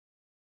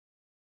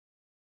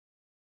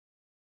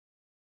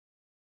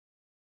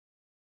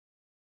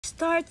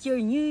Start your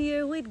new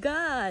year with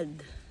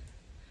God.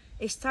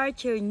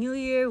 Start your new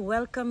year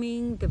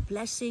welcoming the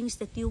blessings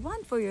that you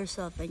want for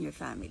yourself and your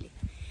family.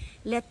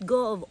 Let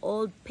go of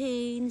old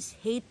pains,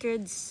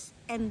 hatreds,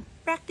 and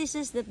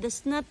practices that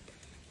does not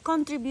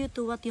contribute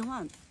to what you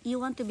want.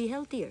 You want to be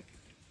healthier.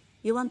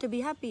 You want to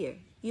be happier.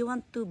 You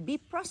want to be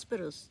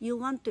prosperous. You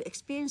want to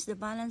experience the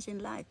balance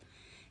in life.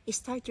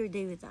 Start your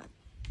day with that.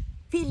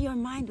 Fill your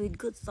mind with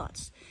good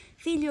thoughts.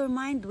 Fill your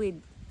mind with,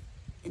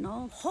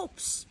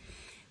 hopes.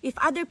 If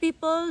other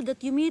people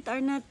that you meet are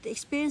not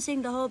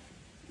experiencing the hope,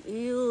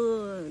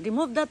 you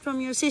remove that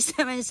from your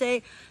system and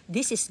say,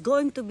 this is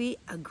going to be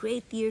a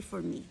great year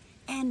for me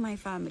and my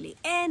family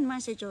and my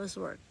Joe's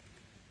work.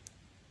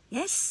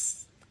 Yes.